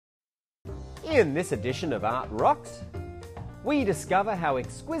In this edition of Art Rocks, we discover how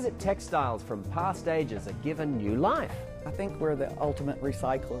exquisite textiles from past ages are given new life. I think we're the ultimate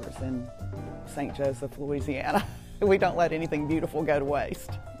recyclers in St. Joseph, Louisiana. We don't let anything beautiful go to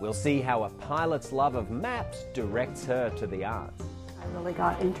waste. We'll see how a pilot's love of maps directs her to the arts. I really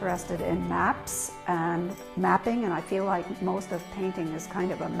got interested in maps and mapping, and I feel like most of painting is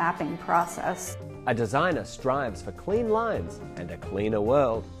kind of a mapping process. A designer strives for clean lines and a cleaner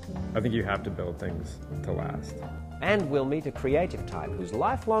world. I think you have to build things to last. And we'll meet a creative type whose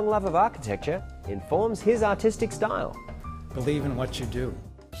lifelong love of architecture informs his artistic style. Believe in what you do.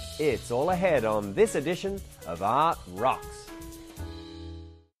 It's all ahead on this edition of Art Rocks.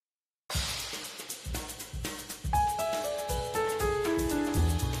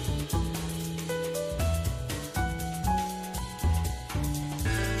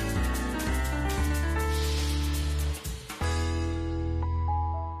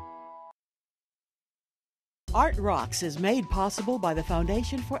 Art Rocks is made possible by the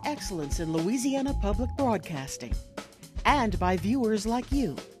Foundation for Excellence in Louisiana Public Broadcasting and by viewers like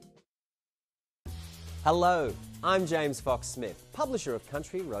you. Hello, I'm James Fox Smith, publisher of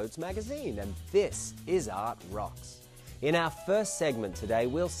Country Roads magazine, and this is Art Rocks. In our first segment today,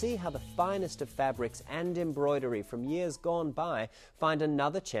 we'll see how the finest of fabrics and embroidery from years gone by find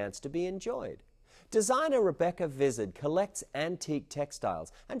another chance to be enjoyed. Designer Rebecca Vizard collects antique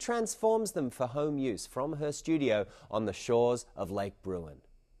textiles and transforms them for home use from her studio on the shores of Lake Bruin.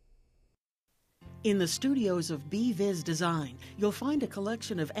 In the studios of BViz Design, you'll find a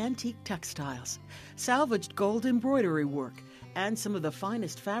collection of antique textiles, salvaged gold embroidery work, and some of the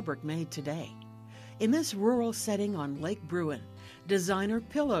finest fabric made today. In this rural setting on Lake Bruin, designer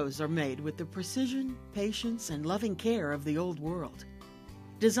pillows are made with the precision, patience, and loving care of the old world.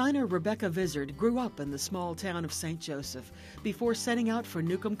 Designer Rebecca Vizard grew up in the small town of St. Joseph before setting out for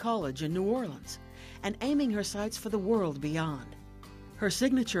Newcomb College in New Orleans and aiming her sights for the world beyond. Her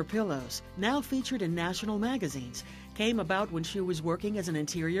signature pillows, now featured in national magazines, came about when she was working as an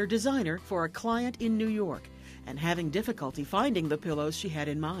interior designer for a client in New York and having difficulty finding the pillows she had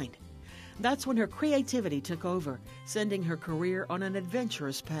in mind. That's when her creativity took over, sending her career on an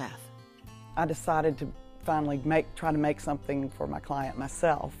adventurous path. I decided to finally try to make something for my client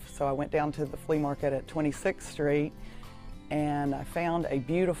myself. So I went down to the flea market at 26th Street and I found a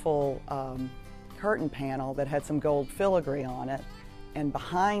beautiful curtain panel that had some gold filigree on it. And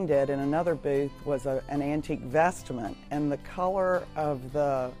behind it, in another booth, was an antique vestment, and the color of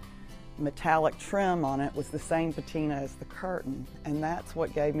the metallic trim on it was the same patina as the curtain. And that's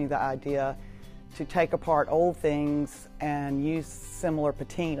what gave me the idea to take apart old things and use similar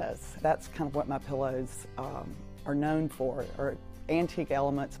patinas. That's kind of what my pillows are known for, are antique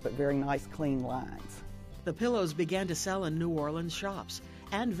elements but very nice clean lines. The pillows began to sell in New Orleans shops,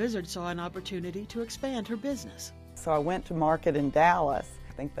 and Vizard saw an opportunity to expand her business. So I went to market in Dallas.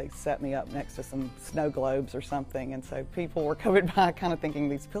 I think they set me up next to some snow globes or something, and so people were coming by kind of thinking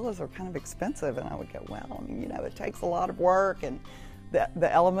these pillows are kind of expensive, and I would go, well, I mean, you know, it takes a lot of work and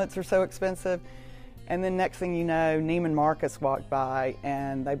the elements are so expensive. And then next thing you know, Neiman Marcus walked by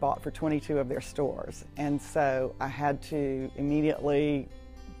and they bought for 22 of their stores. And so I had to immediately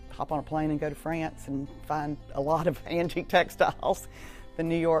hop on a plane and go to France and find a lot of antique textiles. The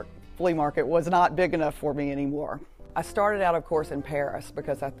New York flea market was not big enough for me anymore. I started out, of course, in Paris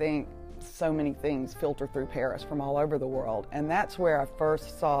because I think so many things filter through Paris from all over the world. And that's where I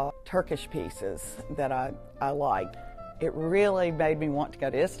first saw Turkish pieces that I liked. It really made me want to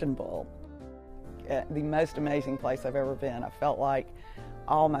go to Istanbul. The most amazing place I've ever been. I felt like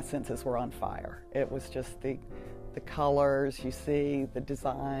all my senses were on fire. It was just the colors you see, the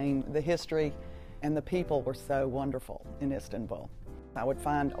design, the history, and the people were so wonderful in Istanbul. I would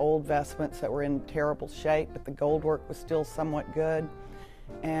find old vestments that were in terrible shape, but the gold work was still somewhat good.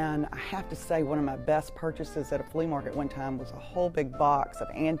 And I have to say, one of my best purchases at a flea market one time was a whole big box of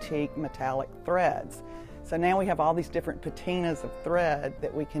antique metallic threads. So now we have all these different patinas of thread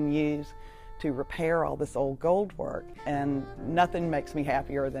that we can use to repair all this old gold work. And nothing makes me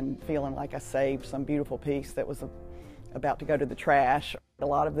happier than feeling like I saved some beautiful piece that was about to go to the trash. A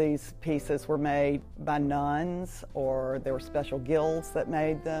lot of these pieces were made by nuns, or there were special guilds that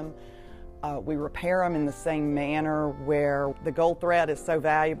made them. We repair them in the same manner where the gold thread is so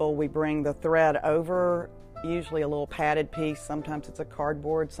valuable, we bring the thread over, usually a little padded piece. Sometimes it's a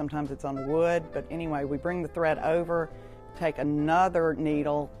cardboard, sometimes it's on wood. But anyway, we bring the thread over, take another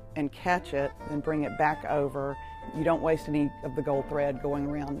needle and catch it, then bring it back over. You don't waste any of the gold thread going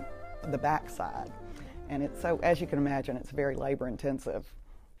around the backside. And it's so, as you can imagine, it's very labor intensive.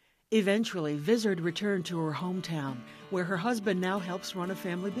 Eventually, Vizard returned to her hometown, where her husband now helps run a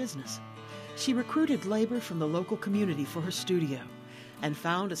family business. She recruited labor from the local community for her studio and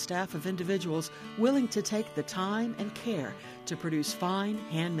found a staff of individuals willing to take the time and care to produce fine,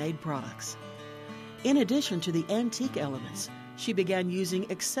 handmade products. In addition to the antique elements, she began using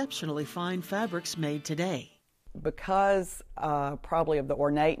exceptionally fine fabrics made today. Because probably of the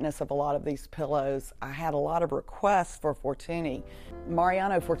ornateness of a lot of these pillows, I had a lot of requests for Fortuny.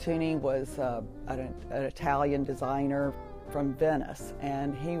 Mariano Fortuny was an Italian designer from Venice,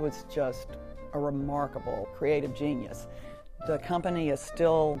 and he was just a remarkable creative genius. The company is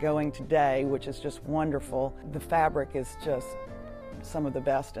still going today, which is just wonderful. The fabric is just some of the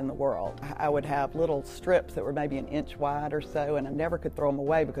best in the world. I would have little strips that were maybe an inch wide or so, and I never could throw them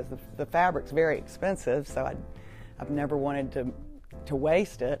away because the fabric's very expensive, so I've never wanted to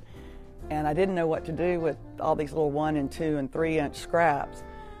waste it. And I didn't know what to do with all these little 1 and 2 and 3 inch scraps.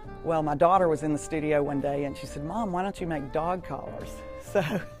 Well, my daughter was in the studio one day and she said, "Mom, why don't you make dog collars?" So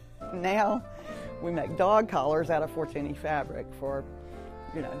now we make dog collars out of Fortuny fabric for,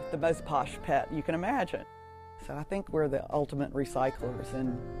 you know, the most posh pet you can imagine. So I think we're the ultimate recyclers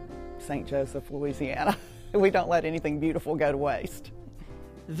in St. Joseph, Louisiana. We don't let anything beautiful go to waste.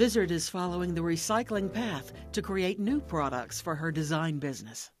 Vizard is following the recycling path to create new products for her design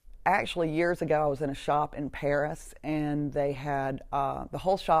business. Actually, years ago, I was in a shop in Paris, and they had, the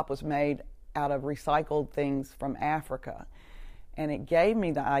whole shop was made out of recycled things from Africa. And it gave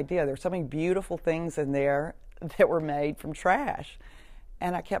me the idea, there's so many beautiful things in there that were made from trash.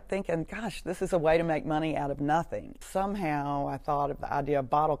 And I kept thinking, gosh, this is a way to make money out of nothing. Somehow I thought of the idea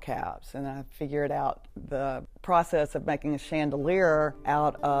of bottle caps, and I figured out the process of making a chandelier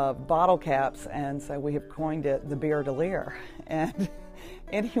out of bottle caps, and so we have coined it the beer-de-leer. And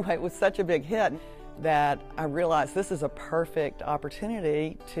anyway, it was such a big hit that I realized this is a perfect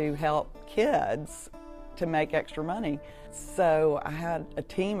opportunity to help kids to make extra money. So I had a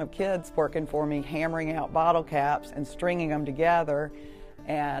team of kids working for me, hammering out bottle caps and stringing them together.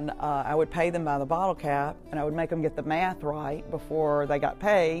 And I would pay them by the bottle cap, and I would make them get the math right before they got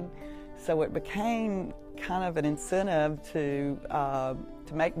paid. So it became kind of an incentive to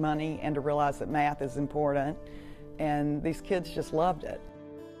make money and to realize that math is important. And these kids just loved it.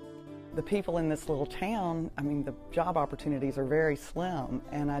 The people in this little town, I mean, the job opportunities are very slim,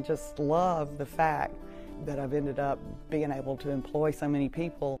 and I just love the fact that I've ended up being able to employ so many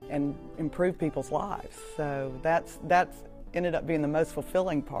people and improve people's lives. So that's ended up being the most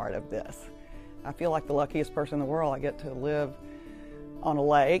fulfilling part of this. I feel like the luckiest person in the world. I get to live on a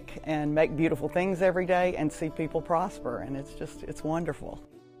lake and make beautiful things every day and see people prosper, and it's wonderful.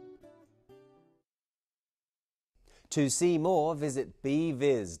 To see more, visit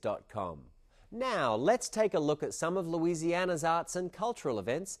bviz.com. Now, let's take a look at some of Louisiana's arts and cultural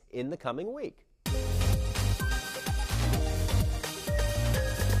events in the coming week.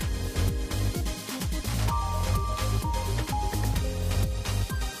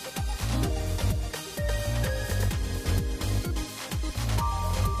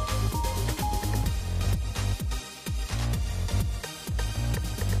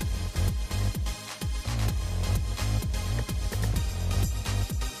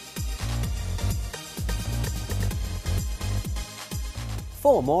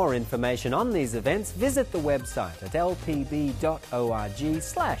 For more information on these events, visit the website at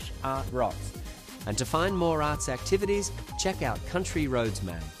lpb.org/artrocks. And to find more arts activities, check out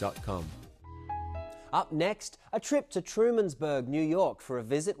countryroadsmag.com. Up next, a trip to Trumansburg, New York for a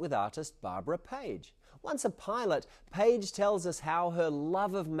visit with artist Barbara Page. Once a pilot, Page tells us how her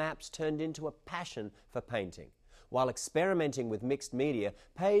love of maps turned into a passion for painting. While experimenting with mixed media,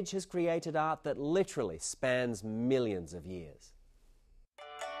 Page has created art that literally spans millions of years.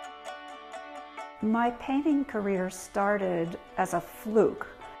 My painting career started as a fluke.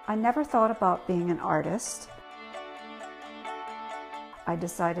 I never thought about being an artist. I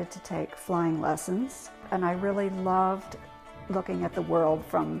decided to take flying lessons, and I really loved looking at the world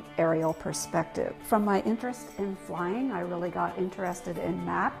from aerial perspective. From my interest in flying, I really got interested in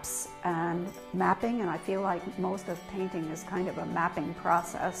maps and mapping, and I feel like most of painting is kind of a mapping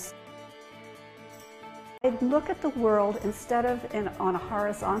process. I look at the world instead of on a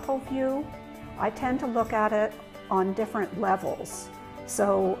horizontal view. I tend to look at it on different levels.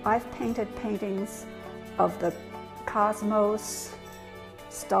 So I've painted paintings of the cosmos,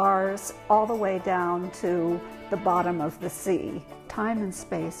 stars, all the way down to the bottom of the sea. Time and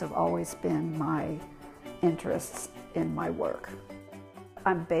space have always been my interests in my work.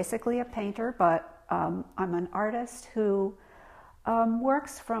 I'm basically a painter, but I'm an artist who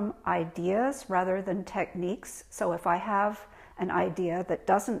works from ideas rather than techniques. So if I have an idea that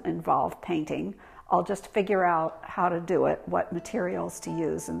doesn't involve painting, I'll just figure out how to do it, what materials to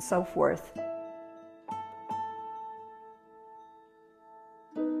use, and so forth.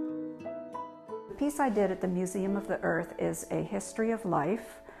 The piece I did at the Museum of the Earth is a history of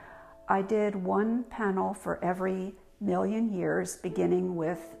life. I did one panel for every million years, beginning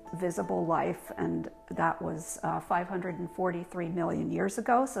with visible life, and that was 543 million years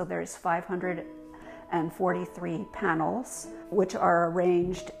ago, so there's 543 panels, which are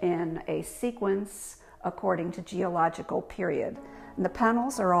arranged in a sequence according to geological period. And the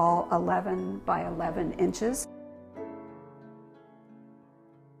panels are all 11 by 11 inches.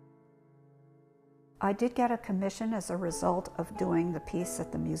 I did get a commission as a result of doing the piece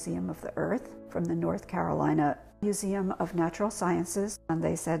at the Museum of the Earth from the North Carolina Museum of Natural Sciences, and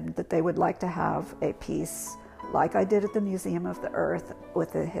they said that they would like to have a piece like I did at the Museum of the Earth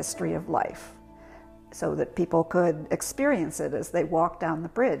with a history of life, so that people could experience it as they walked down the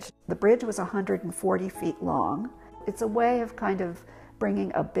bridge. The bridge was 140 feet long. It's a way of kind of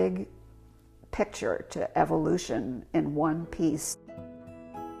bringing a big picture to evolution in one piece.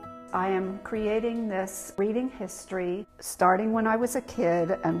 I am creating this reading history starting when I was a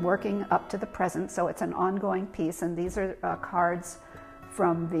kid and working up to the present, so it's an ongoing piece, and these are cards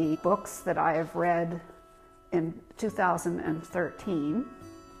from the books that I have read in 2013.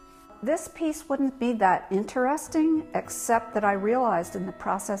 This piece wouldn't be that interesting, except that I realized in the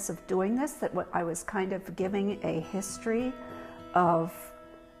process of doing this that I was kind of giving a history of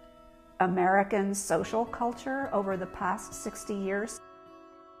American social culture over the past 60 years.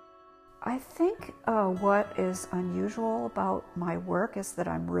 I think what is unusual about my work is that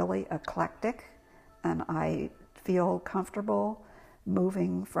I'm really eclectic, and I feel comfortable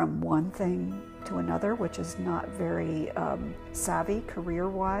moving from one thing to another, which is not very savvy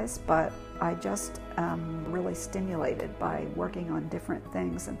career-wise, but I just am really stimulated by working on different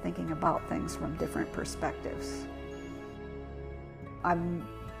things and thinking about things from different perspectives. I'm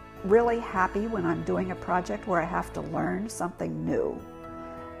really happy when I'm doing a project where I have to learn something new.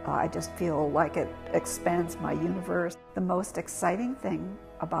 I just feel like it expands my universe. The most exciting thing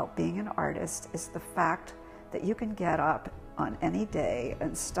about being an artist is the fact that you can get up on any day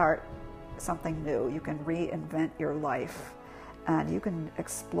and start something new. You can reinvent your life, and you can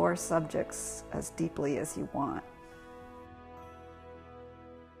explore subjects as deeply as you want.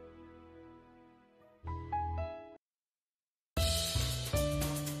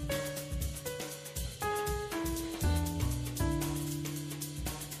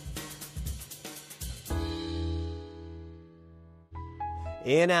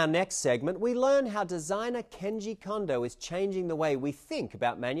 In our next segment, we learn how designer Kenji Kondo is changing the way we think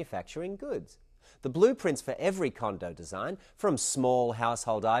about manufacturing goods. The blueprints for every Kondo design, from small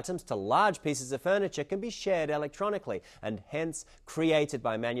household items to large pieces of furniture, can be shared electronically and hence created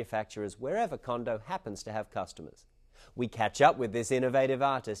by manufacturers wherever Kondo happens to have customers. We catch up with this innovative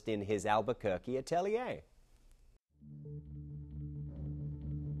artist in his Albuquerque atelier.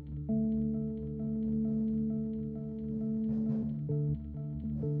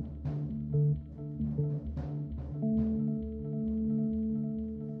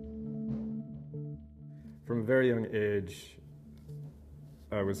 From a very young age,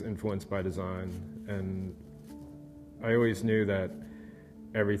 I was influenced by design, and I always knew that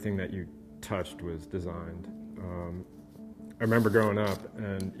everything that you touched was designed. I remember growing up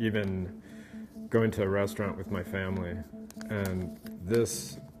and even going to a restaurant with my family, and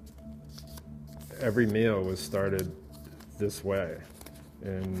every meal was started this way.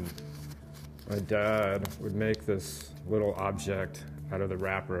 And my dad would make this little object out of the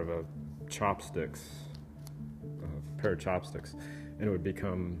wrapper of a pair of chopsticks, and it would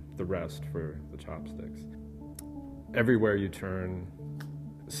become the rest for the chopsticks. Everywhere you turn,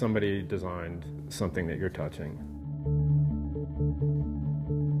 somebody designed something that you're touching.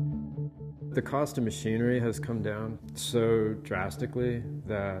 The cost of machinery has come down so drastically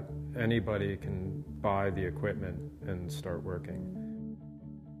that anybody can buy the equipment and start working.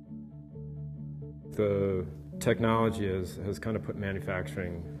 The technology has kind of put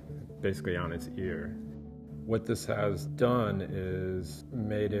manufacturing basically on its ear. What this has done is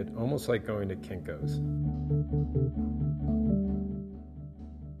made it almost like going to Kinko's.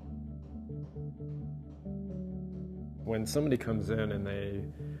 When somebody comes in and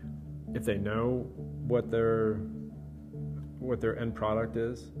if they know what their end product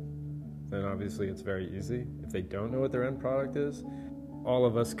is, then obviously it's very easy. If they don't know what their end product is, all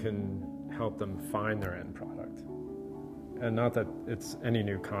of us can help them find their end product. And not that it's any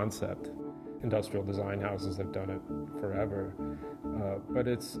new concept. Industrial design houses have done it forever, but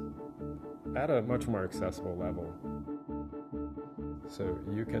it's at a much more accessible level. So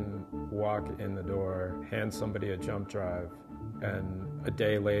you can walk in the door, hand somebody a jump drive, and a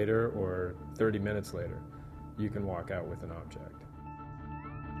day later or 30 minutes later, you can walk out with an object.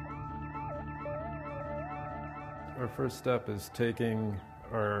 Our first step is taking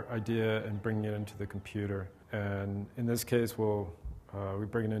our idea and bringing it into the computer. And in this case, we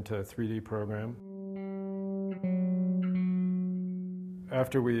bring it into a 3D program.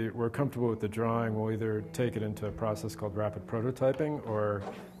 After we're comfortable with the drawing, we'll either take it into a process called rapid prototyping, or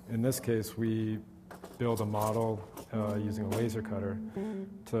in this case, we build a model using a laser cutter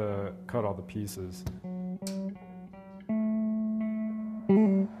to cut all the pieces.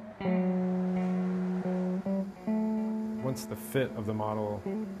 Once the fit of the model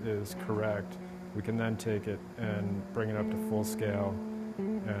is correct, we can then take it and bring it up to full scale,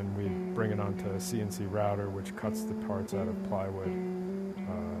 and we bring it onto a CNC router, which cuts the parts out of plywood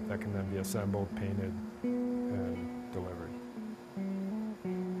that can then be assembled, painted, and delivered.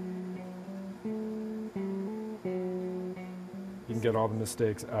 You can get all the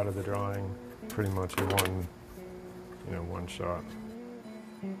mistakes out of the drawing pretty much in one shot.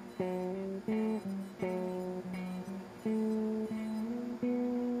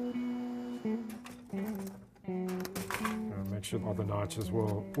 Make sure all the notches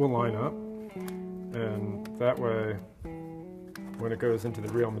will line up, and that way, when it goes into the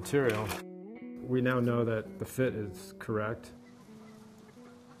real material, we now know that the fit is correct.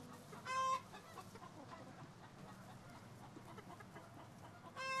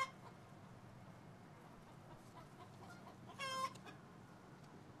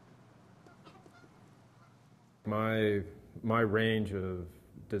 My range of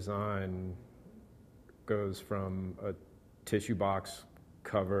design goes from a tissue box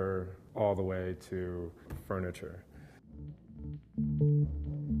cover all the way to furniture.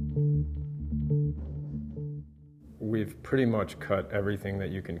 We've pretty much cut everything that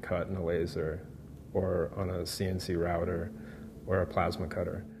you can cut in a laser or on a CNC router or a plasma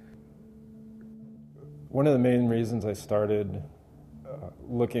cutter. One of the main reasons I started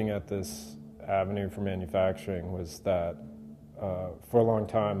looking at this avenue for manufacturing was that for a long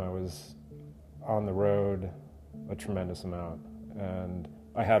time I was on the road a tremendous amount, and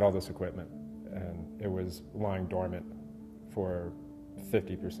I had all this equipment, and it was lying dormant for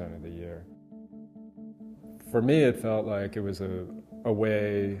 50% of the year. For me, it felt like it was a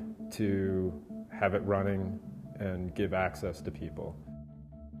way to have it running and give access to people.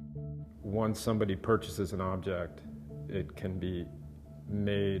 Once somebody purchases an object, it can be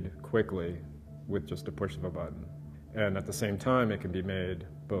made quickly with just a push of a button. And at the same time, it can be made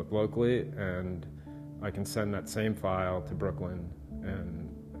both locally, and I can send that same file to Brooklyn and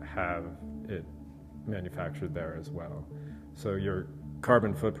have it manufactured there as well. So your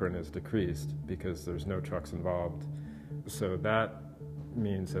carbon footprint is decreased because there's no trucks involved. So that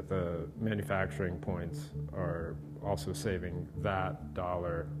means that the manufacturing points are also saving that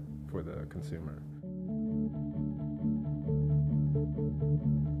dollar for the consumer.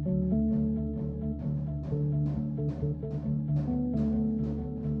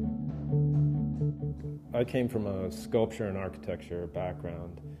 I came from a sculpture and architecture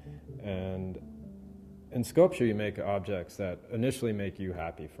background, and in sculpture you make objects that initially make you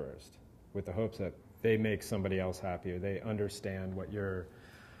happy first, with the hopes that they make somebody else happy, or they understand what you're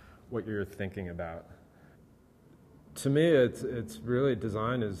thinking about. To me, it's really,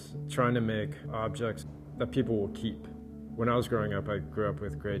 design is trying to make objects that people will keep. When I was growing up, I grew up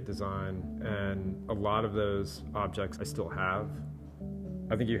with great design, and a lot of those objects I still have.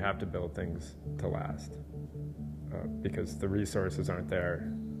 I think you have to build things to last, because the resources aren't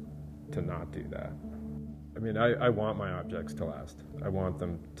there to not do that. I mean, I want my objects to last. I want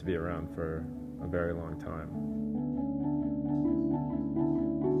them to be around for a very long time.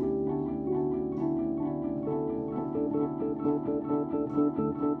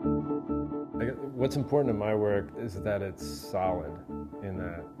 What's important in my work is that it's solid, in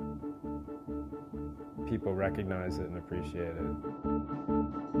that people recognize it and appreciate it.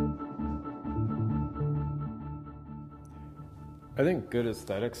 I think good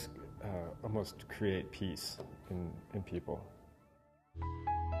aesthetics almost create peace in people.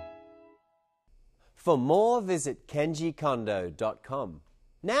 For more, visit kenjikondo.com.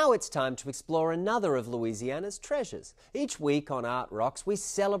 Now it's time to explore another of Louisiana's treasures. Each week on Art Rocks, we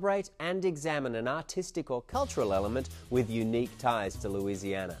celebrate and examine an artistic or cultural element with unique ties to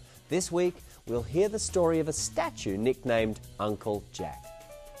Louisiana. This week, we'll hear the story of a statue nicknamed Uncle Jack.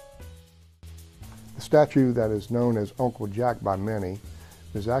 The statue that is known as Uncle Jack by many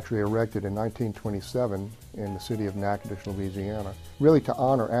was actually erected in 1927 in the city of Natchitoches, Louisiana, really to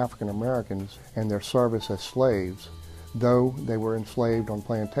honor African Americans and their service as slaves Though they were enslaved on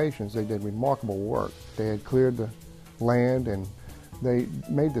plantations, they did remarkable work. They had cleared the land, and they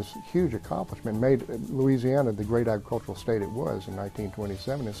made this huge accomplishment, made Louisiana the great agricultural state it was in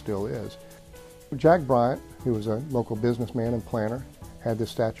 1927 and still is. Jack Bryant, who was a local businessman and planner, had this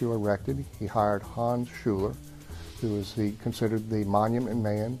statue erected. He hired Hans Schuler, who was considered the monument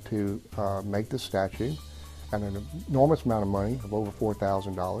man, to make the statue, and an enormous amount of money of over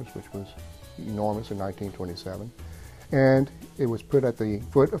 $4,000, which was enormous in 1927. And it was put at the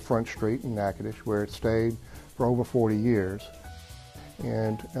foot of Front Street in Natchitoches, where it stayed for over 40 years.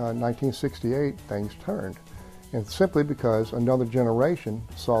 And in 1968, things turned, and simply because another generation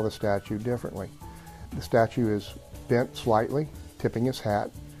saw the statue differently. The statue is bent slightly, tipping his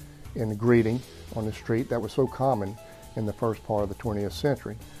hat in a greeting on the street that was so common in the first part of the 20th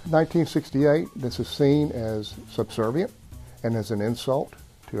century. 1968, this is seen as subservient and as an insult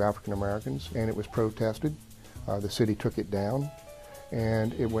to African Americans, and it was protested. The city took it down,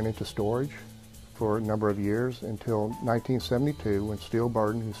 and it went into storage for a number of years until 1972, when Steele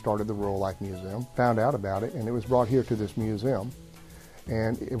Burden, who started the Rural Life Museum, found out about it, and it was brought here to this museum.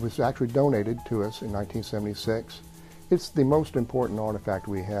 And it was actually donated to us in 1976. It's the most important artifact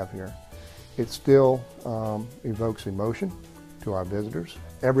we have here. It still evokes emotion to our visitors.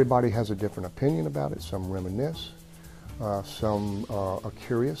 Everybody has a different opinion about it. Some reminisce, some are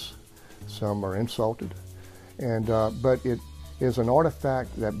curious, some are insulted. But it is an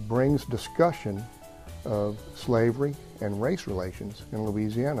artifact that brings discussion of slavery and race relations in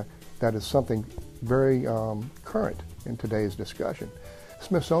Louisiana. That is something very current in today's discussion.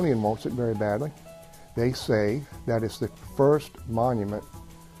 Smithsonian wants it very badly. They say that it's the first monument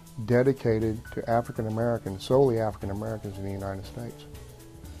dedicated to African Americans, solely African Americans in the United States.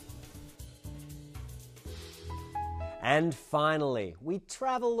 And finally, we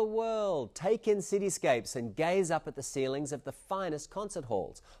travel the world, take in cityscapes and gaze up at the ceilings of the finest concert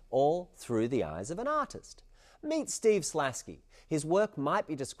halls, all through the eyes of an artist. Meet Steve Slaske. His work might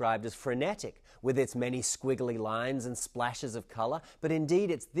be described as frenetic, with its many squiggly lines and splashes of colour, but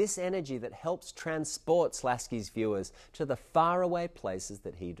indeed it's this energy that helps transport Slaske's viewers to the faraway places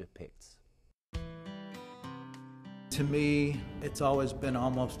that he depicts. To me, it's always been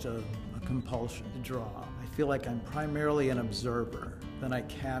almost a compulsion to draw. I feel like I'm primarily an observer, then I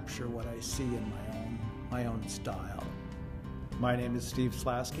capture what I see in my own style. My name is Steve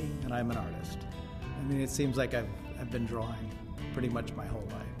Slaske, and I'm an artist. I mean, it seems like I've been drawing pretty much my whole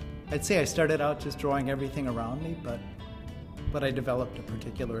life. I'd say I started out just drawing everything around me, but I developed a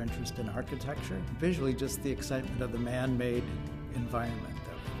particular interest in architecture. Visually, just the excitement of the man-made environment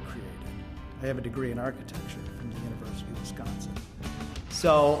that we've created. I have a degree in architecture from the University of Wisconsin.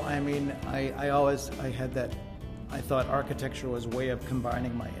 So, I mean, I had that, I thought architecture was a way of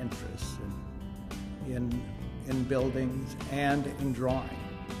combining my interests in buildings and in drawing.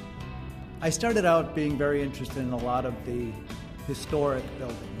 I started out being very interested in a lot of the historic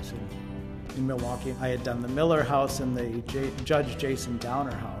buildings in Milwaukee. I had done the Miller House and the Judge Jason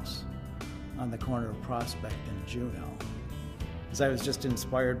Downer House on the corner of Prospect and Juneau, because I was just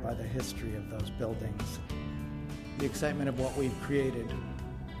inspired by the history of those buildings. The excitement of what we've created,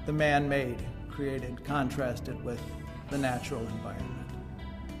 the man-made created, contrasted with the natural environment.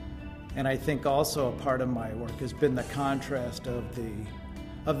 And I think also a part of my work has been the contrast of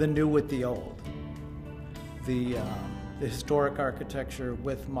the new with the old. The historic architecture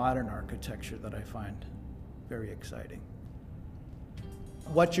with modern architecture that I find very exciting.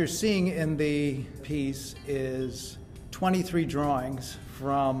 What you're seeing in the piece is 23 drawings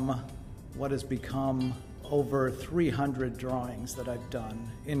from what has become over 300 drawings that I've done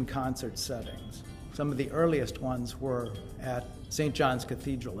in concert settings. Some of the earliest ones were at St. John's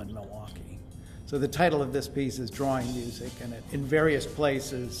Cathedral in Milwaukee. So the title of this piece is Drawing Music, and in various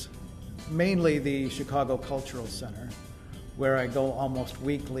places, mainly the Chicago Cultural Center, where I go almost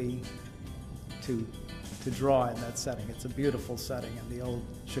weekly to draw in that setting. It's a beautiful setting in the old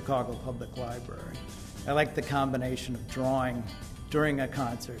Chicago Public Library. I like the combination of drawing during a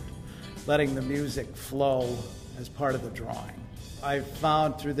concert, letting the music flow as part of the drawing. I've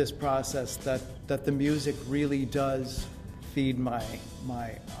found through this process that the music really does feed my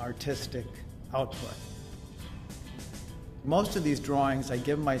artistic output. Most of these drawings, I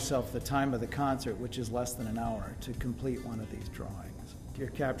give myself the time of the concert, which is less than an hour, to complete one of these drawings. You're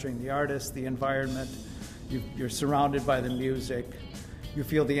capturing the artist, the environment, you're surrounded by the music, you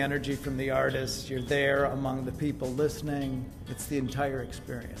feel the energy from the artist, you're there among the people listening. It's the entire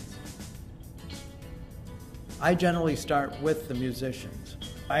experience. I generally start with the musicians.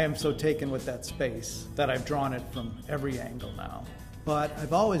 I am so taken with that space that I've drawn it from every angle now. But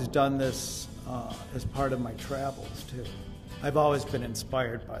I've always done this as part of my travels too. I've always been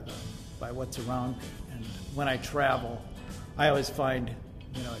inspired by what's around me, and when I travel, I always find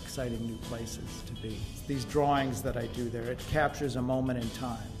exciting new places to be. These drawings that I do there, it captures a moment in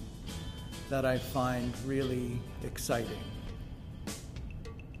time that I find really exciting.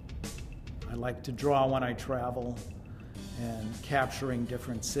 I like to draw when I travel, and capturing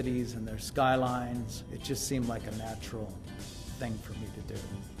different cities and their skylines, it just seemed like a natural thing for me to do.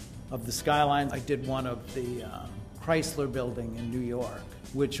 Of the skylines, I did one of the Chrysler building in New York,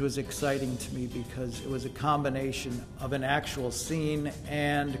 which was exciting to me because it was a combination of an actual scene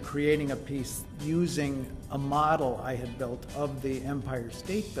and creating a piece using a model I had built of the Empire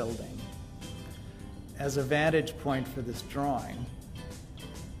State Building as a vantage point for this drawing.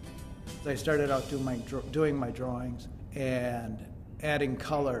 I started out doing my drawings and adding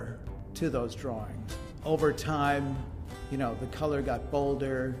color to those drawings. Over time, the color got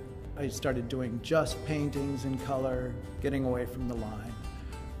bolder. I started doing just paintings in color, getting away from the line.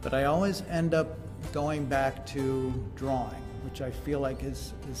 But I always end up going back to drawing, which I feel like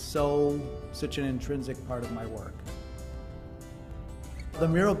is such an intrinsic part of my work. The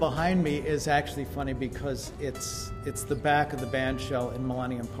mural behind me is actually funny because it's the back of the band shell in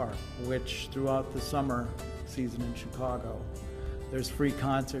Millennium Park, which throughout the summer season in Chicago, there's free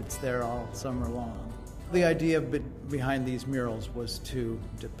concerts there all summer long. The idea behind these murals was to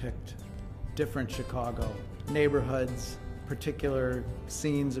depict different Chicago neighborhoods, particular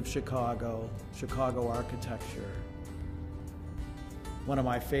scenes of Chicago architecture. One of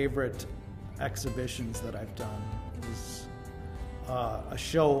my favorite exhibitions that I've done is a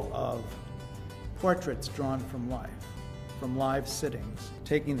show of portraits drawn from live sittings,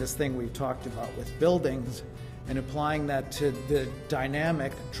 taking this thing we've talked about with buildings and applying that to the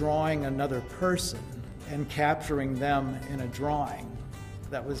dynamic, drawing another person and capturing them in a drawing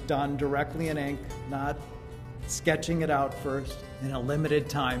that was done directly in ink, not sketching it out first in a limited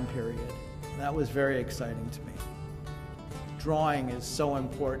time period. That was very exciting to me. Drawing is so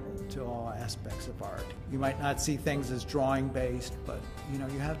important to all aspects of art. You might not see things as drawing-based, but you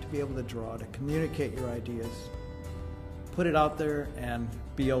have to be able to draw to communicate your ideas, put it out there, and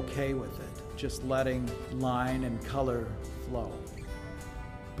be okay with it. Just letting line and color flow.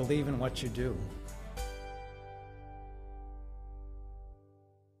 Believe in what you do.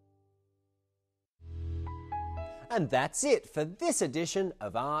 And that's it for this edition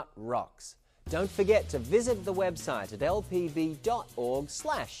of Art Rocks. Don't forget to visit the website at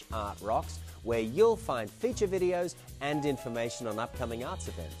lpb.org/artrocks, where you'll find feature videos and information on upcoming arts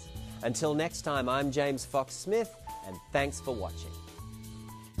events. Until next time, I'm James Fox Smith, and thanks for watching.